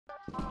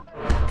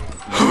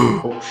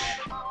Oh,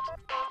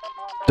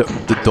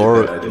 The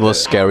door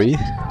was scary.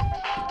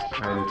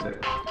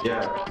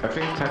 Yeah, I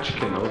think touch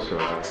can also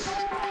have.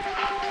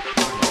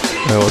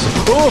 I was.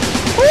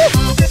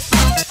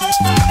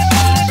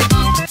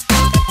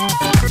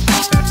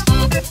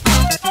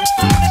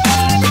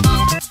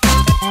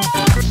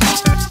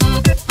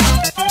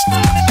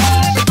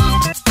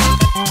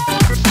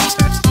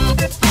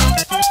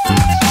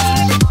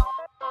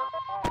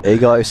 Hey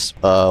guys,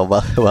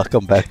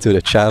 welcome back to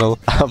the channel.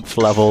 I'm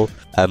Fleble,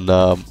 and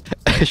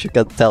as you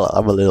can tell,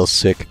 I'm a little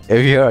sick. If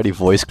you hear any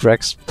voice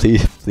cracks,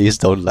 please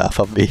don't laugh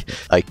at me.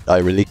 I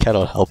really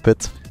cannot help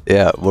it.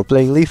 Yeah, we're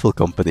playing Lethal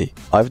Company.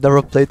 I've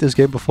never played this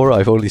game before.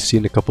 I've only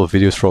seen a couple of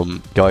videos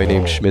from a guy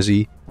named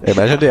Schmizzy.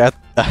 Imagine they had...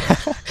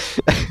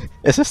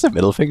 Is this the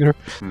middle finger?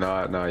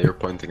 No, you're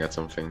pointing at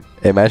something.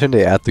 Imagine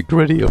they add the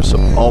gritty of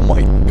some... Oh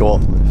my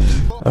god.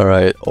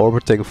 Alright,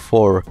 orbiting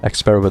 4,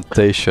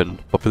 experimentation,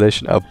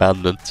 population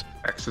abandoned.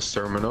 Access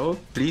terminal.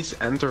 Please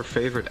enter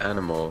favorite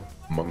animal.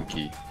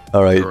 Monkey.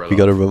 Alright, we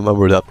gotta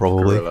remember that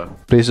probably. Gorilla.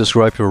 Please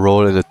describe your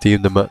role in the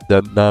team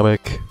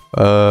dynamic.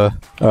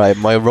 Alright,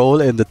 my role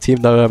in the team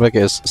dynamic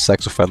is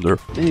sex offender.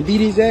 Man,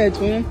 beat his ass,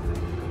 twin.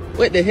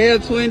 What the hell,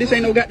 twin? This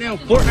ain't no goddamn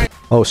Fortnite.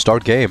 Oh,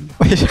 start game.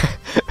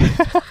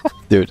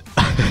 Dude,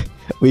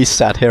 we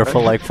sat here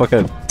for like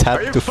fucking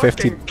 10 to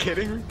 15. Are you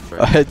kidding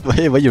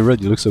me? When you run,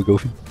 you look so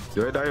goofy.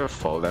 Do I die of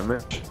fall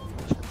damage?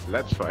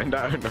 Let's find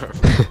out.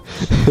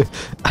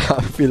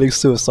 I'm feeling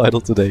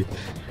suicidal today.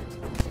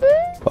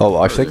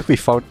 Oh, I think I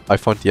found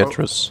the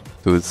entrance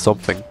to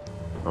something.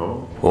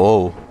 Oh.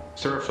 Oh.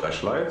 Is there a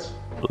flashlight?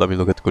 Let me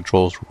look at the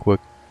controls real quick.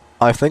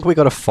 I think we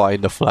gotta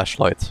find a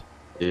flashlight.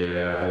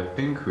 Yeah, I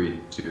think we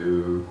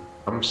do.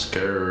 I'm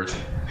scared.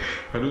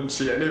 I don't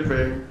see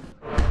anything.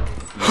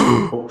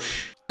 Oh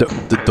sh.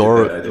 The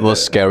door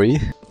was scary.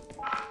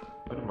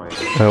 What am I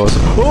doing? I was.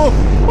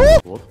 Oh!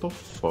 What the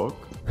fuck?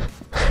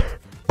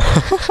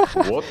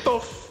 What the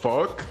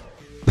fuck?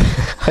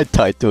 I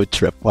died to a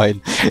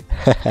tripwire.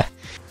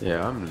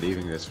 Yeah, I'm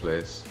leaving this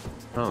place.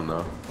 I don't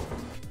know.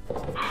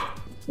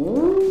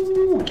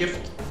 Ooh,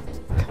 gift.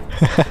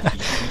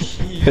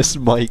 His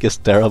mic is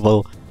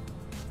terrible.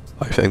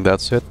 I think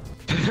that's it.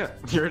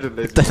 You're the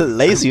laziest. The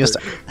laziest.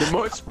 The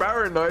most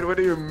paranoid. What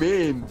do you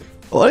mean?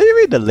 What do you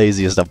mean the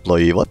laziest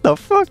employee? What the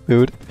fuck,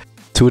 dude?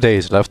 2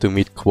 days left to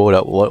meet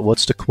quota.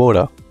 What's the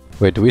quota?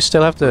 Wait, do we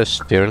still have the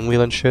steering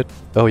wheel and shit?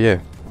 Oh yeah.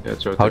 Yeah,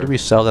 it's right How there. do we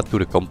sell that to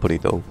the company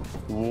though?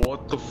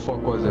 What the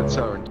fuck was that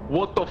sound?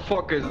 What the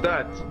fuck is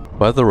that?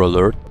 Weather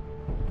alert.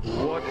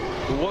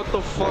 What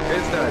the fuck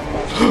is that?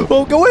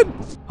 Oh, go in!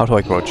 How do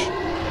I crouch?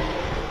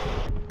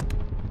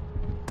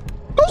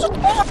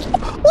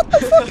 What the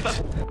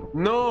fuck?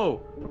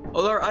 No!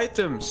 All our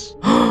items!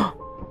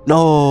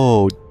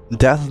 No!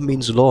 Death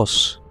means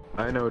loss.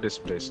 I know this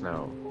place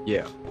now.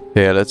 Yeah.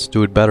 Yeah, let's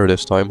do it better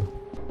this time.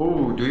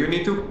 Ooh, do you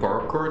need to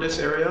parkour this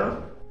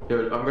area?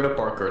 Yo, I'm gonna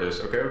parkour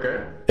this,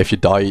 okay? If you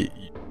die...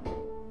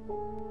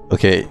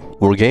 Okay,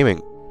 we're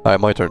gaming. Alright,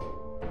 my turn.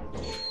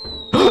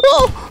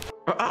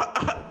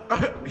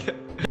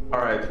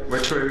 Alright,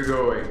 which way are we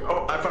going?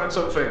 Oh, I found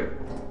something!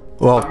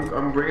 Well,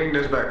 I'm bringing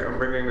this back, I'm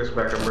bringing this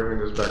back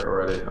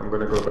already. I'm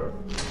gonna go back.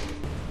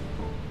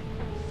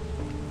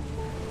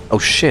 oh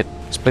shit,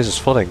 this place is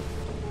flooding.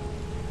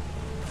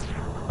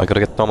 I gotta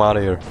get Tom out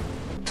of here.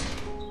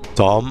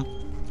 Tom?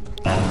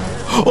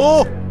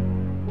 Oh!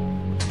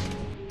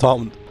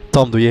 Tom,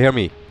 do you hear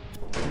me?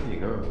 There you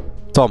go.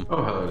 Tom,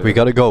 Oh, hello there. we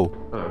gotta go.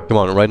 Oh. Come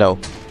on, right now.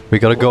 We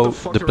gotta What go. the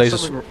fuck?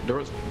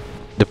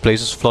 The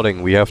place is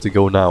flooding. We have to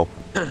go now.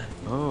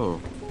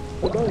 Oh.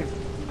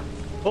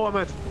 Oh, I'm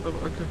at.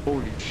 Okay.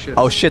 Holy shit.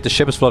 Oh shit, the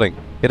ship is flooding.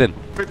 Get in.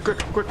 Quick,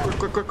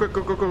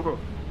 go.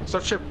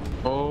 Start ship.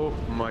 Oh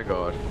my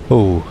god.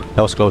 Oh,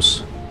 that was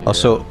close.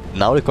 Also,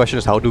 now the question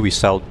is, how do we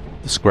sell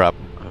the scrap?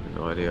 I have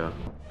no idea.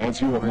 As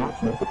you have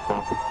not met the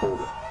profit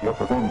quota, your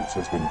performance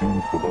has been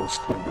deemed below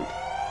standard.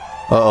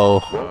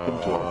 Uh-oh. Welcome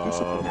to our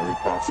disciplinary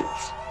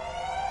process.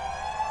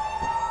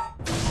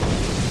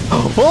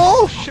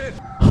 Oh! Shit!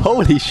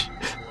 Holy sh...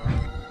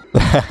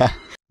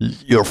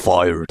 You're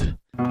fired.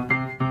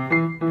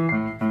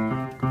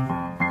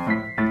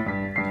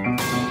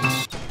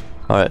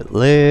 Alright,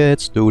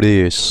 let's do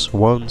this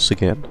once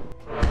again.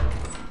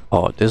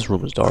 Oh, this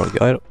room is dark.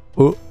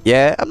 Oh,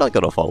 yeah, I'm not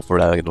gonna fall for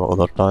that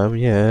another time.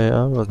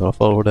 Yeah, I'm not gonna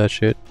fall for that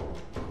shit.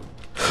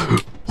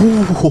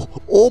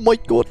 Oh my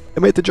god, I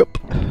made the jump.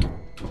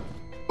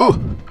 Oh,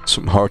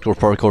 some hardcore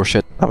parkour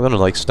shit. I'm gonna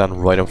like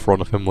stand right in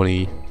front of him when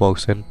he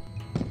walks in.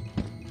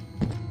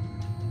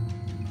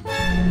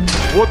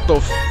 What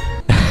the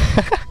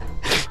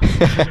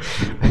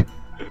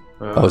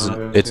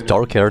It's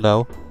dark here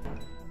now.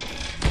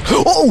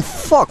 Oh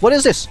fuck, what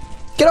is this?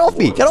 Get off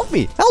me,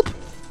 help!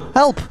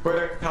 Help! Wait,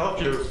 I can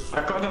help you.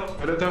 I can't help.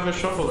 I don't have a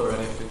shovel or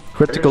anything.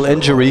 Critical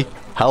injury,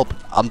 help,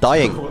 I'm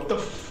dying. What the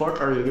fuck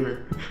are you doing?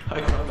 I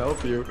can't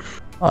help you.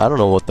 I don't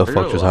know what the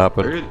fuck just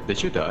happened.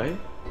 Did you die?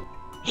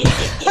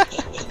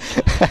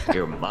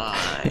 You're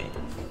mine.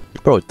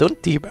 Bro,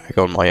 don't teabag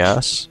on my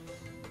ass.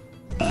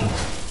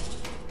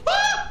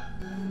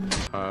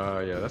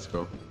 Yeah, let's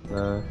go.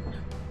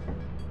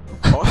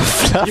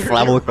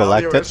 Flable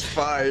collected.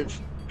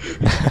 5.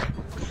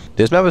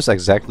 This map is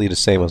exactly the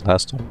same as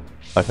last time,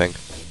 I think.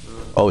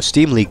 Oh,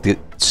 Steam leaked it.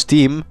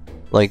 Steam,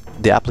 like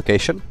the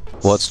application.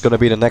 What's gonna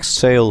be the next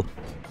sale?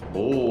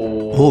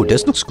 Oh,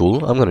 this looks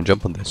cool. I'm gonna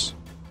jump on this.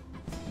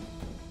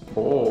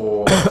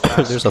 Oh,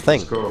 there's a thing.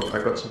 Let's go.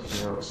 I got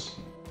something else.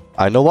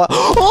 I know what.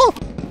 Oh!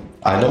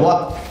 I know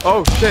what.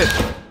 Oh shit!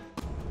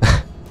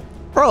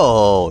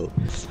 Bro!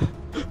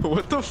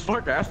 What the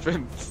fuck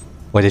happened?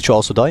 Wait, did you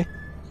also die?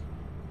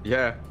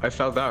 Yeah, I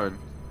fell down.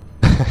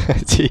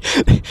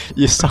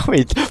 You saw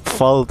me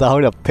fall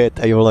down a pit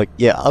and you were like,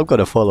 yeah, I'm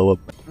gonna follow up.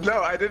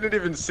 No, I didn't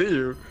even see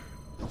you.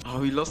 Oh,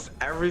 we lost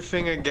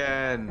everything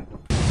again.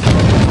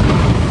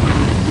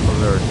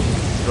 Alert.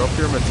 Drop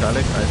your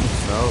metallic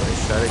items now. A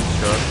static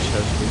charge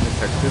has been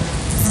detected.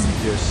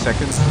 You have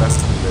seconds left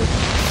to live.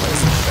 5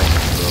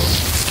 seconds,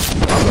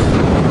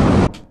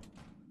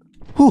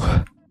 bro. Whew.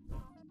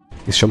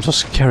 These jumps are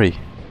scary.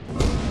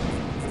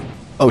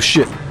 Oh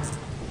shit.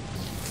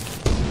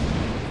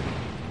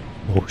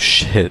 Oh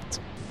shit.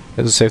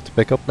 Is it safe to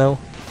pick up now?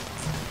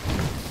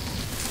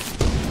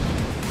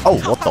 Oh,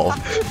 what the?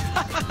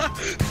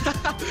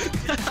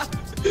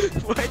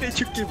 Why did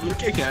you keep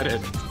looking at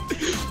it?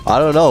 I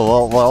don't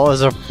know. What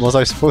was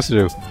I supposed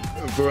to do?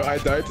 Bro, I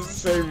died the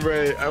same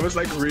way. I was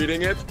like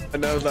reading it,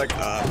 and I was like,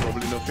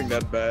 probably nothing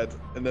that bad.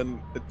 And then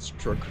it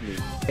struck me.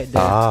 And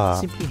then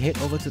simply head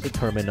over to the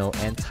terminal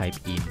and type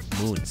in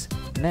moons.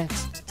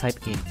 Next,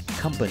 type in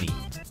company,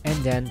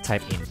 and then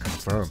type in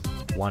confirm.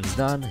 Once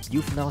done,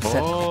 you've now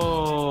set.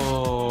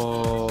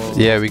 Oh.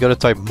 Yeah, we gotta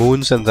type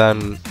moons and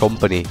then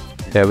company.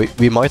 Yeah,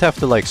 we might have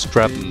to like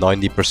scrap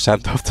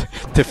 90% of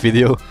the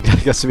video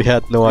because we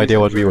had no idea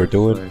what we were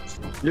doing.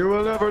 You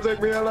will never take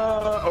me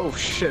alive. Oh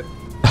shit.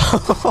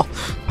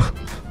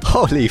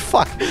 Holy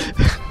fuck.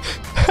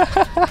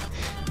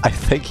 I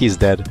think he's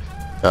dead.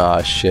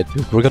 Ah shit,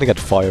 we're gonna get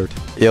fired.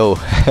 Yo,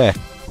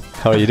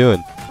 how are you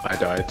doing? I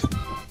died.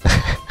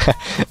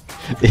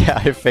 Yeah,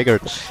 I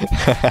figured.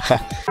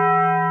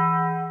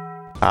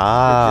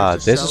 Ah,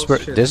 this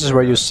is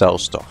where you sell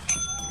stuff.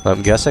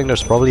 I'm guessing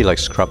there's probably like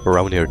scrap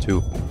around here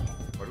too.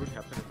 What would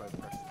happen if I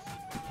press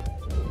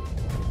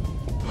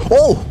this?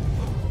 Oh!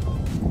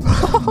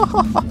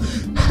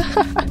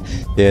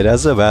 Yeah,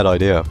 that's a bad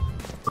idea.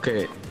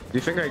 Okay, do you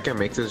think I can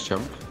make this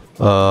jump?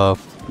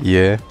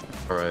 Yeah.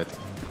 Alright,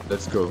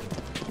 let's go.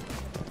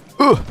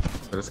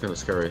 That's kind of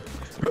scary.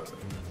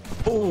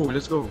 Oh,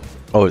 let's go.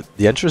 Oh,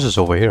 the entrance is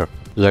over here.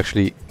 It's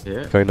actually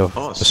kind of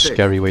a sick.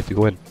 scary way to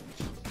go in.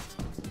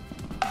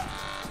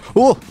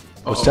 Oh!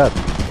 What's that?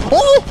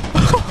 Oh!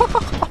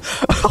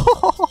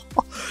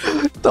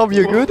 Tom,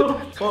 you good?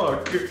 What the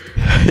fuck?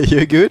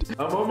 You good?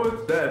 I'm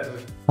almost dead.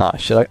 Ah,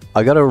 shit,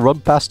 I gotta run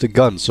past the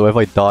gun, so if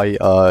I die,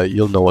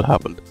 you'll know what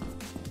happened.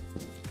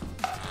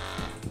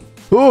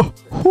 Oh!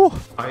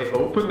 Oh! I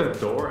opened the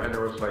door and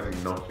there was like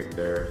nothing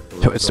there.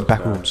 Yo, it's the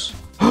back rooms.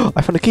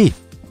 I found a key!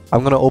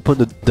 I'm gonna open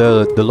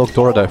the locked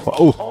door that I found.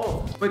 Oh!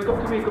 Oh! Wait,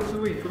 come to me, come to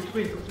me, come to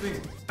me, come to me.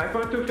 I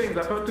found two things,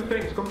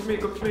 come to me,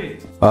 come to me.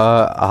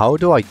 How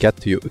do I get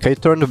to you? Can you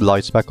turn the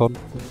lights back on?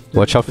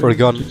 Watch out for a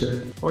gun.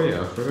 Oh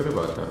yeah, I forgot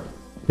about that.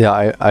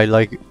 Yeah, I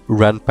like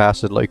ran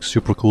past it like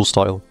super cool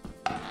style.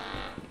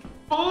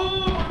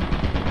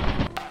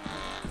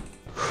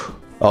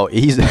 Oh,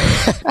 he's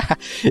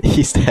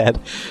he's dead.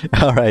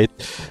 All right,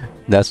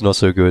 that's not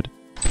so good.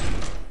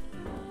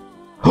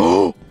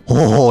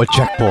 Oh,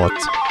 jackpot!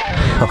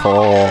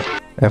 Oh,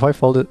 if I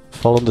fall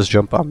on this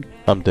jump,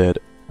 I'm dead.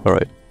 All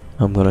right,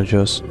 I'm gonna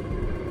just.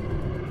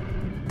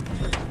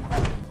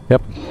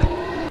 Yep,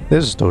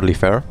 this is totally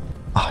fair.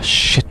 Ah,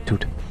 shit,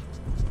 dude.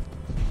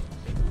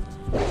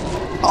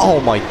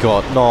 Oh my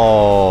god,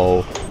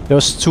 no!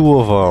 There's 2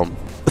 of them.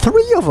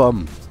 3 of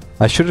them!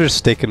 I should have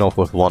just taken off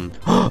with 1.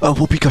 A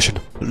whoopee cushion!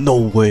 No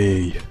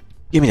way!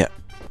 Give me that.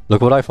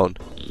 Look what I found.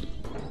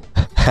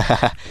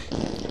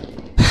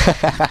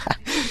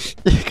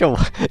 you can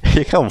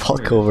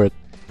walk over it.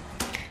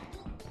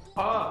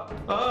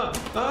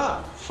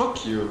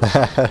 Fuck you.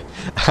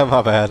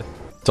 My bad.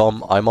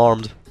 Tom, I'm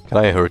armed. Can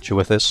I hurt you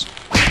with this?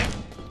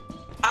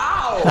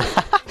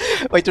 Ow!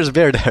 Wait, there's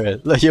beer there.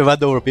 Look, you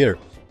went over beer.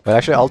 But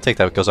actually, I'll take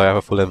that because I have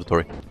a full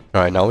inventory.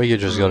 Alright, now we're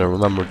just gonna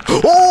remember.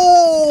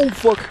 Oh,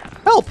 fuck!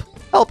 Help!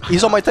 Help!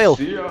 He's on my tail!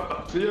 See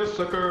ya,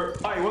 sucker!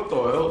 Ay, what the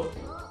hell?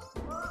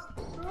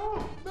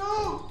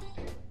 No!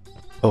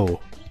 Oh.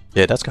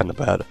 Yeah, that's kinda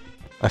bad.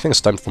 I think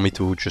it's time for me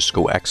to just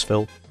go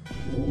exfil.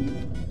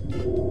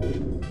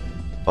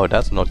 Oh,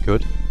 that's not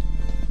good.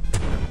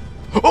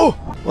 Oh!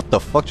 What the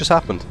fuck just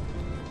happened?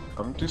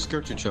 I'm too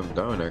scared to jump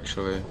down,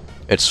 actually.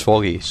 It's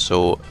foggy,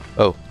 so...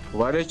 Oh.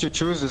 Why did you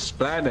choose this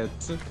planet?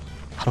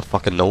 I don't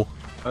fucking know.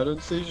 I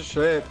don't see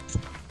shit.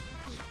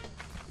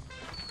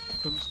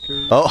 I'm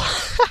scared. Oh.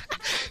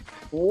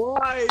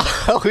 Why?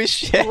 Oh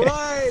shit.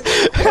 Why?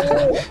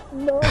 Oh,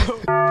 no.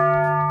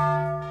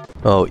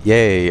 Oh,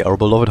 yay, our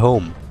beloved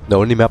home. The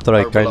only map that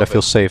I kinda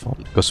feel safe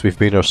on, because we've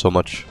been there so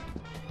much.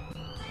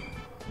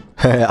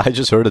 I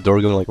just heard the door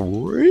going like,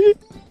 "Whee?"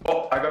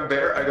 Oh, I got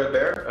there, I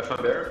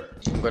found there.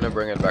 I'm gonna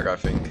bring it back, I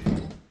think.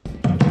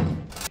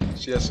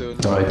 See you soon.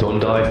 Alright, don't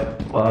die.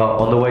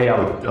 On the way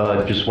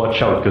out, just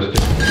watch out, because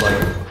there's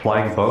like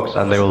flying bugs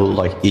and they will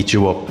like eat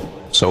you up.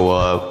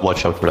 So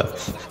watch out for that.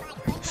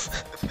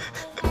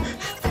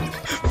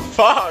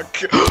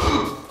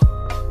 Fuck!